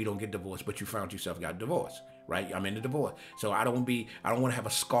we don't get divorced, but you found yourself got divorced, right? I'm in a divorce, so I don't want to have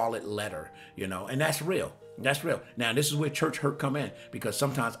a scarlet letter, and that's real. That's real. Now this is where church hurt come in, because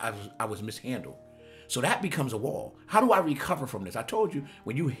sometimes I was mishandled, so that becomes a wall. How do I recover from this? I told you,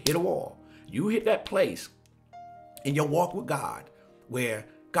 when you hit a wall, you hit that place in your walk with God, where,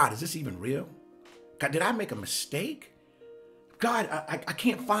 God, is this even real? God, did I make a mistake? God, I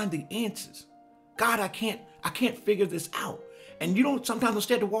can't find the answers. God, I can't figure this out. And sometimes you'll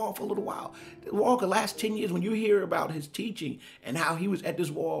stay at the wall for a little while. The wall could last 10 years. When you hear about his teaching and how he was at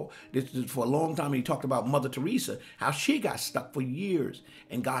this wall for a long time, and he talked about Mother Teresa, how she got stuck for years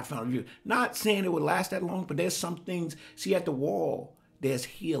and God found her. Not saying it would last that long, but there's some things, see, at the wall, there's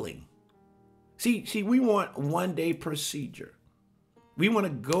healing. See, we want one-day procedure. We want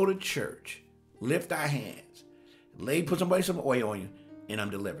to go to church, lift our hands, put some oil on you, and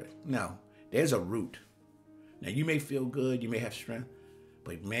I'm delivered. No, there's a root. Now, you may feel good, you may have strength,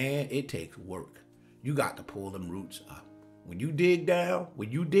 but man, it takes work. You got to pull them roots up. When you dig down,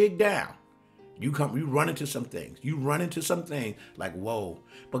 you run into some things. You run into some things like, whoa.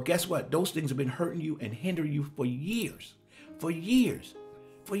 But guess what? Those things have been hurting you and hindering you for years.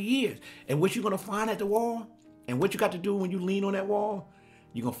 And what you're going to find at the wall, and what you got to do when you lean on that wall,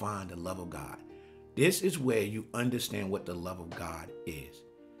 you're going to find the love of God. This is where you understand what the love of God is.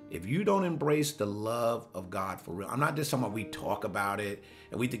 If you don't embrace the love of God for real, I'm not just talking about we talk about it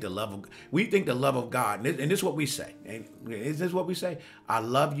and we think the love of God, and this is what we say. And this is what we say. I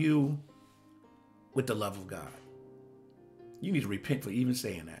love you with the love of God. You need to repent for even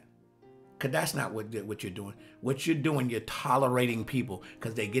saying that. Because that's not what you're doing. What you're doing, you're tolerating people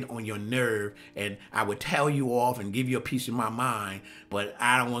because they get on your nerve, and I would tell you off and give you a piece of my mind, but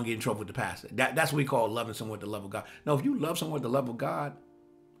I don't want to get in trouble with the pastor. That's what we call loving someone with the love of God. No, if you love someone with the love of God,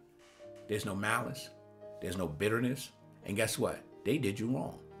 there's no malice. There's no bitterness. And guess what? They did you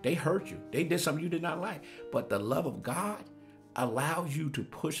wrong. They hurt you. They did something you did not like. But the love of God allows you to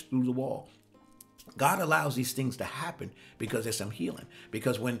push through the wall. God allows these things to happen because there's some healing.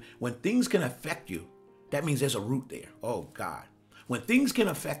 Because when things can affect you, that means there's a root there. Oh, God. When things can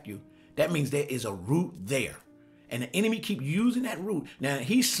affect you, that means there is a root there. And the enemy keep using that root. Now,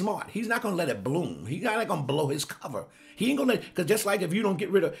 he's smart. He's not going to let it bloom. He's not going to blow his cover. He ain't going to let it, because just like if you don't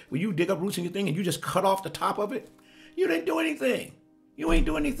get rid of, when you dig up roots in your thing and you just cut off the top of it, you didn't do anything. You ain't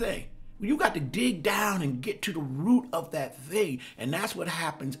do anything. You got to dig down and get to the root of that thing. And that's what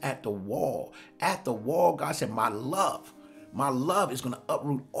happens at the wall. At the wall, God said, my love is going to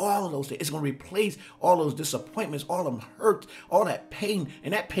uproot all of those things. It's going to replace all those disappointments, all them hurts, all that pain.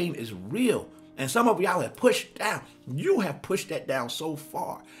 And that pain is real. And some of y'all have pushed down. You have pushed that down so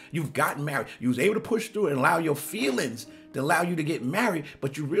far. You've gotten married. You was able to push through and allow your feelings to allow you to get married.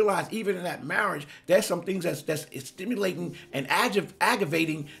 But you realize even in that marriage, there's some things that's stimulating and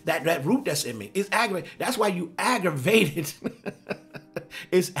aggravating that root that's in me. It's aggravating. That's why you aggravated.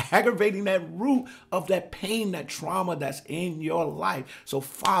 It's aggravating that root of that pain, that trauma that's in your life. So,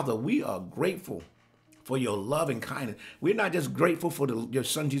 Father, we are grateful for your love and kindness. We're not just grateful for your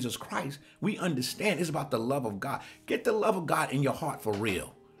son, Jesus Christ. We understand it's about the love of God. Get the love of God in your heart for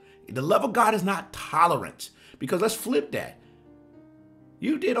real. The love of God is not tolerance, because let's flip that.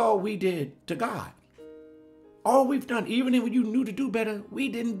 You did all we did to God. All we've done, even when you knew to do better, we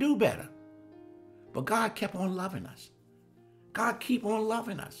didn't do better. But God kept on loving us. God keep on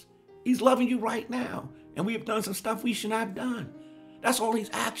loving us. He's loving you right now. And we have done some stuff we should not have done. That's all he's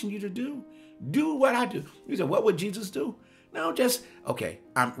asking you to do. Do what I do. You said, what would Jesus do? No, just, okay,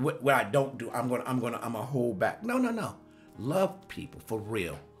 what I don't do, I'm gonna hold back. No. Love people for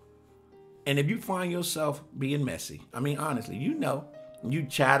real. And if you find yourself being messy, I mean, honestly, you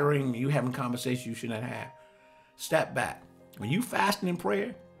chattering, you having conversations you should not have, step back. When you fasting in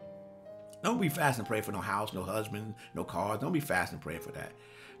prayer, don't be fasting and praying for no house, no husband, no cars. Don't be fasting and praying for that.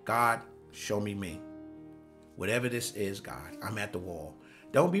 God, show me. Whatever this is, God, I'm at the wall.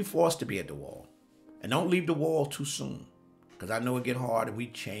 Don't be forced to be at the wall. And don't leave the wall too soon. Because I know it get hard and we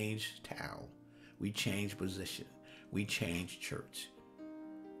change town. We change position. We change church.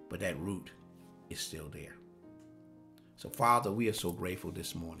 But that root is still there. So, Father, we are so grateful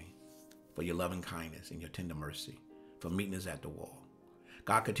this morning for your loving kindness and your tender mercy, for meeting us at the wall.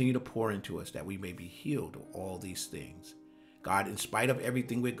 God, continue to pour into us that we may be healed of all these things. God, in spite of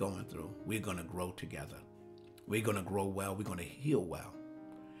everything we're going through, we're going to grow together. We're going to grow well. We're going to heal well.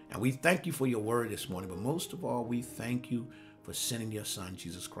 And we thank you for your word this morning, but most of all, we thank you for sending your son,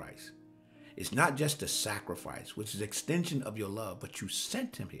 Jesus Christ. It's not just a sacrifice, which is an extension of your love, but you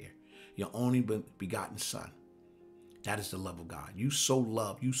sent him here, your only begotten son. That is the love of God. You so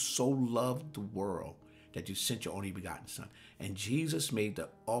loved the world that you sent your only begotten son. And Jesus made the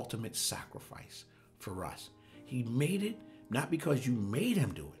ultimate sacrifice for us. He made it not because you made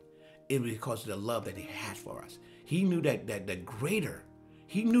him do it. It was because of the love that he had for us. He knew that greater.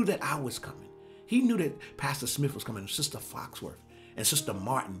 He knew that I was coming. He knew that Pastor Smith was coming, and Sister Foxworth and Sister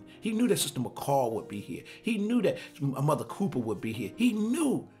Martin. He knew that Sister McCall would be here. He knew that Mother Cooper would be here. He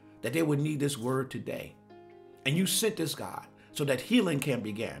knew that they would need this word today. And you sent this, God, so that healing can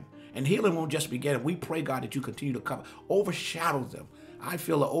begin. And healing won't just begin. We pray, God, that you continue to cover, overshadow them. I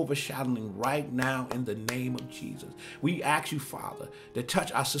feel an overshadowing right now in the name of Jesus. We ask you, Father, to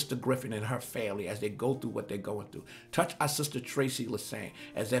touch our sister Griffin and her family as they go through what they're going through. Touch our sister Tracy Lassane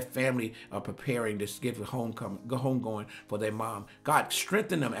as their family are preparing to give homegoing for their mom. God,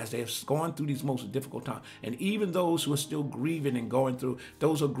 strengthen them as they're going through these most difficult times. And even those who are still grieving and going through,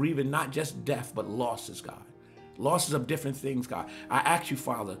 those who are grieving not just death, but losses, God. Losses of different things, God. I ask you,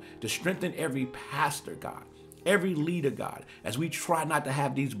 Father, to strengthen every pastor, God. Every leader, God, as we try not to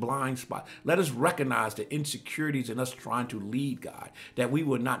have these blind spots, let us recognize the insecurities in us trying to lead, God, that we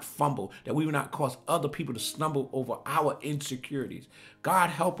will not fumble, that we will not cause other people to stumble over our insecurities.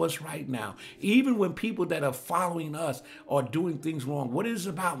 God, help us right now. Even when people that are following us are doing things wrong, what is it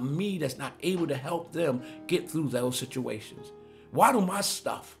about me that's not able to help them get through those situations? Why do my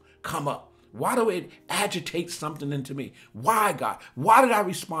stuff come up? Why do it agitate something into me? Why, God? Why did I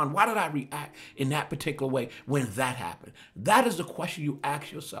respond? Why did I react in that particular way when that happened? That is the question you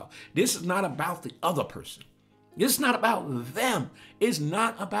ask yourself. This is not about the other person. This is not about them. It's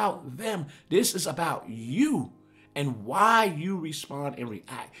not about them. This is about you and why you respond and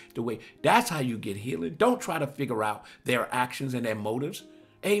react the way. That's how you get healing. Don't try to figure out their actions and their motives.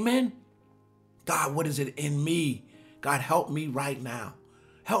 Amen. God, what is it in me? God, help me right now.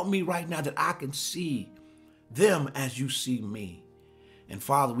 Help me right now that I can see them as you see me. And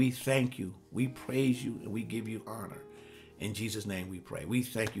Father, we thank you, we praise you, and we give you honor. In Jesus' name we pray. We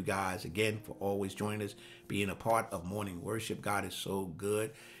thank you guys again for always joining us, being a part of morning worship. God is so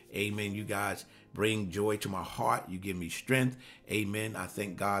good. Amen. You guys bring joy to my heart. You give me strength. Amen. I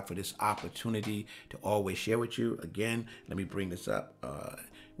thank God for this opportunity to always share with you. Again, let me bring this up.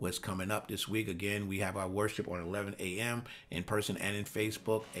 What's coming up this week. Again, we have our worship on 11 a.m. in person and in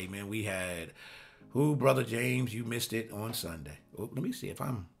Facebook. Amen. We had, Brother James, you missed it on Sunday. Oh, let me see if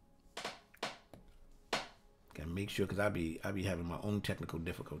I'm, Gotta make sure, because I be having my own technical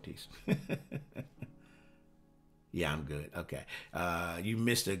difficulties. Yeah, I'm good. Okay. You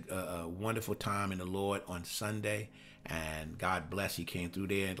missed a wonderful time in the Lord on Sunday, and God bless. He came through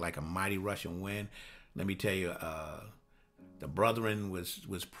there like a mighty rushing wind. Let me tell you, the brethren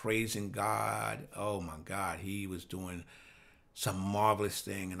was praising God. Oh my God, he was doing some marvelous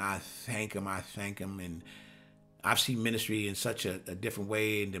thing, and I thank him. And I've seen ministry in such a different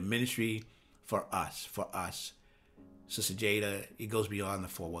way, and the ministry for us, Sister Jada, it goes beyond the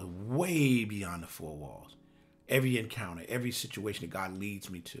four walls, way beyond the four walls. Every encounter, every situation that God leads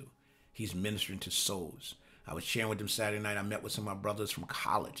me to, he's ministering to souls. I was sharing with them Saturday night. I met with some of my brothers from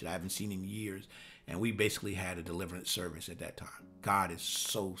college that I haven't seen in years, and we basically had a deliverance service at that time. God is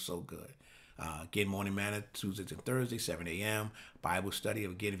so, so good. Again, Morning Manna, Tuesdays and Thursdays, 7 a.m. Bible study.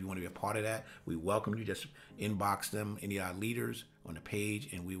 Again, if you want to be a part of that, we welcome you. Just inbox them, any of our leaders on the page,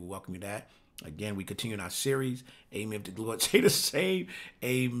 and we will welcome you to that. Again, we continue in our series, Amen, to the Lord say the same,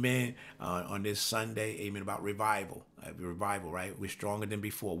 Amen, on this Sunday, Amen, about revival. Revival, right? We're stronger than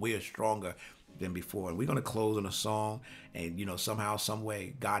before. We are stronger than before. And we're going to close on a song, and, you know, somehow, some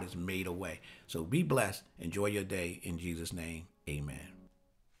way, God has made a way. So be blessed. Enjoy your day. In Jesus' name, amen.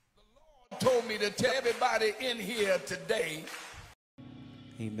 The Lord told me to tell everybody in here today.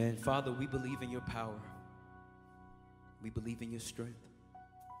 Amen. Father, we believe in your power. We believe in your strength.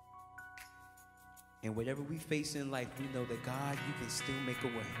 And whatever we face in life, we know that, God, you can still make a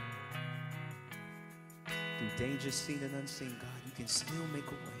way. Through danger seen and unseen, God, you can still make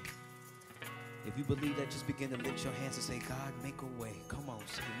a way. If you believe that, just begin to lift your hands and say, God, make a way. Come on,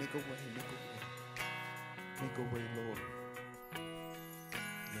 say, make a way, make a way. Make a way, Lord.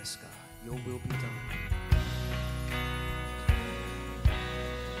 Yes, God, your will be done.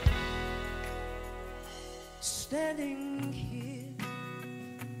 Standing here,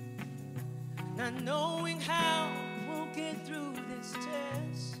 not knowing how we'll get through this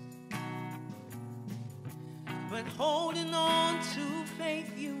test, but holding on to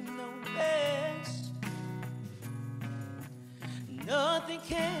faith, you know best. Nothing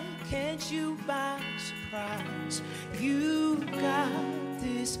can catch you by surprise. You got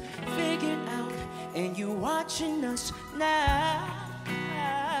this figured out, and you're watching us now.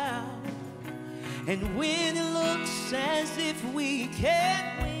 And when it looks as if we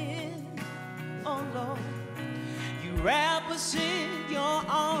can't win, oh Lord, you wrap us in your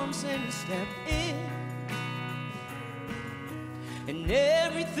arms and step in. And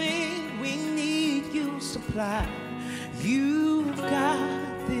everything we need you supply. You've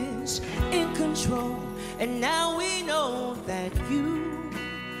got this in control, and now we know that you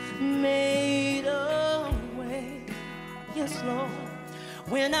made a way. Yes, Lord.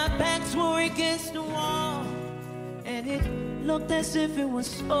 When our backs were against the wall and it looked as if it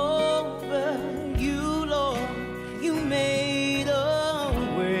was over, you, Lord, you made a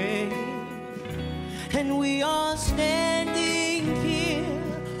way. And we are standing here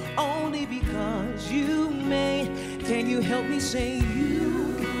only because you made. Can you help me say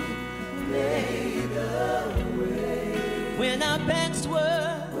you made a way? When our backs were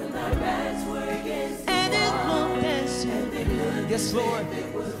against and it looked as if, yes, Lord.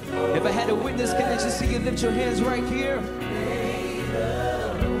 If I had a witness, can I just see you lift your hands right here?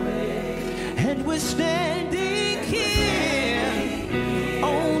 And we're standing here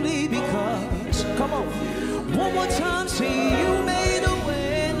only because, come on, one more time, say you made a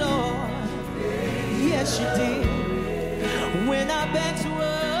way, Lord. Yes, you did. When our backs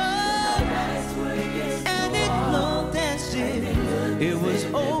were and it looked as if it was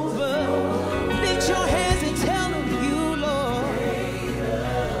over, lift your hands and tell them you, Lord.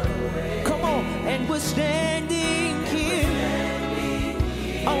 Come on, and we're standing here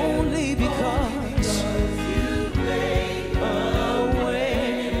only because you made a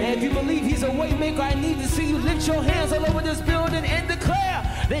way. And if you believe he's a way maker, I need to see you lift your hands all over this building and declare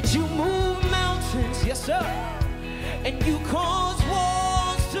that you move mountains, yes sir, and you cause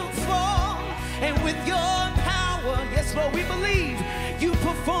walls to fall. And with your power, yes Lord, we believe you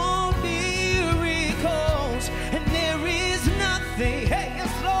perform miracles. And there is nothing, hey,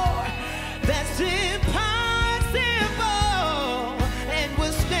 yes Lord, that's impossible. And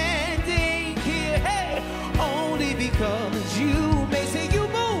we're standing here, hey, only because you may say you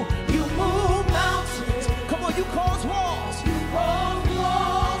move mountains. Come on, you cause walls. You cause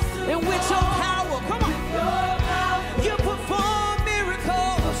walls. And with your power, come on, you perform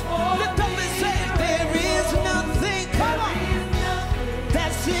miracles. Lift up and say, there is nothing, come on,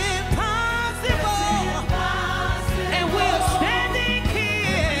 that's impossible. And we're standing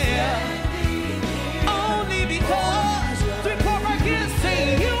here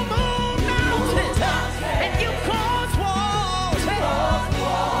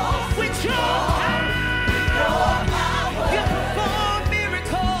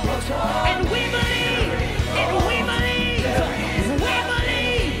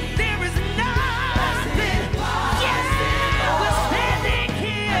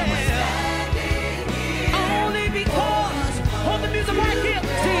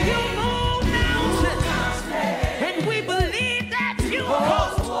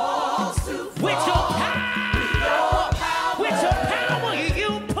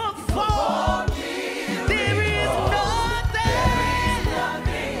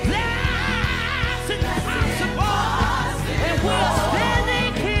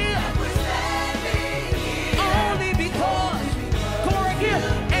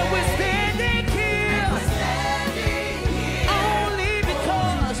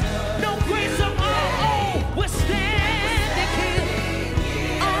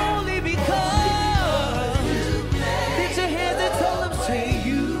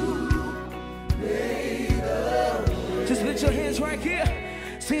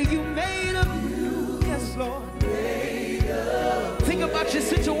See, you made them. Yes, Lord. Think about your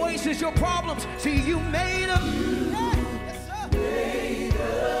situations, your problems. See, you made them. Yes, sir.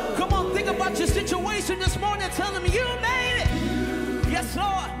 Come on, think about your situation this morning. Tell them you made it. Yes,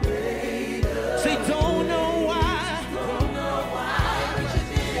 Lord. Say, don't know why.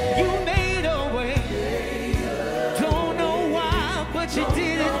 You made a way. Don't know why, but you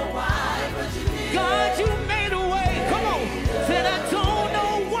did it. God, you made a way. Come on. Said, I don't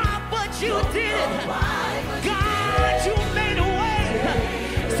know why, but you did it. God, you made a way.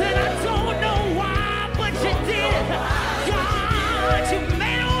 Said, I don't know why, but you did it. God, you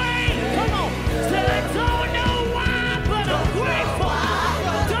made a way. Come on. Said, I don't know why, but I'm grateful.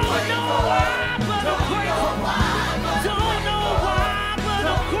 Don't know why, but I'm grateful. Don't know why, but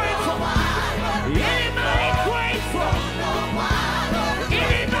I'm grateful. Anybody grateful?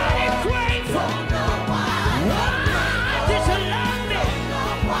 Anybody grateful? Why did you love me?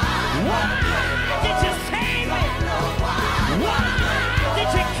 Why did you save me? Why did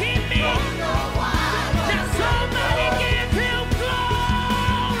you keep me? Now somebody give him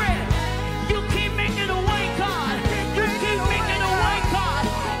glory. You keep making a way, God. You keep making a way, God.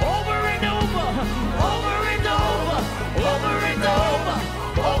 Over and over, over and over, over and over,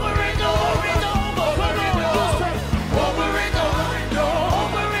 over and over and over. Come on, you say over and over and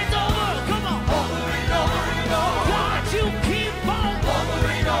over and over. Come on, over and over and over. God, you keep on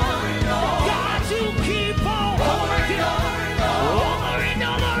over and over and over. God, you keep on working over and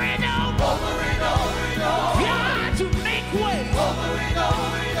over and over. God, you make ways.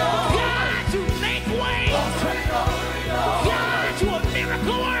 God, you make ways. God, you a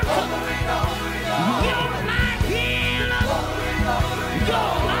miracle worker. You're my healer.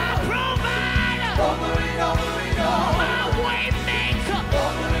 You're my provider. My way maker.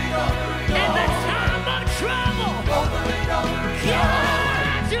 In the time of trouble.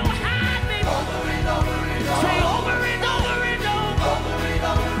 God, you hide me. Say over and over and over.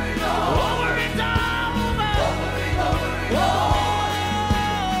 Over and over.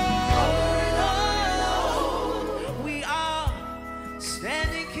 We are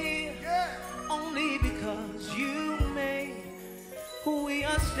standing here only because you made. We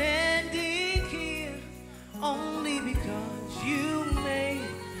are standing here only because you made.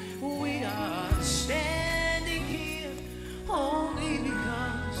 We are standing here only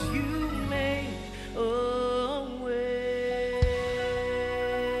because you made a way.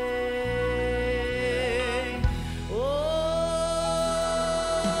 Oh,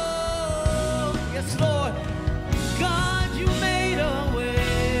 yes, Lord. God, you made a way.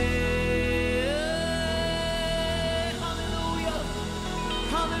 Hallelujah.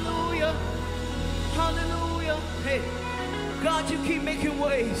 Hallelujah. Hallelujah. Hey, God, you keep making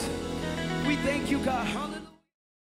ways. We thank you, God. Hallelujah.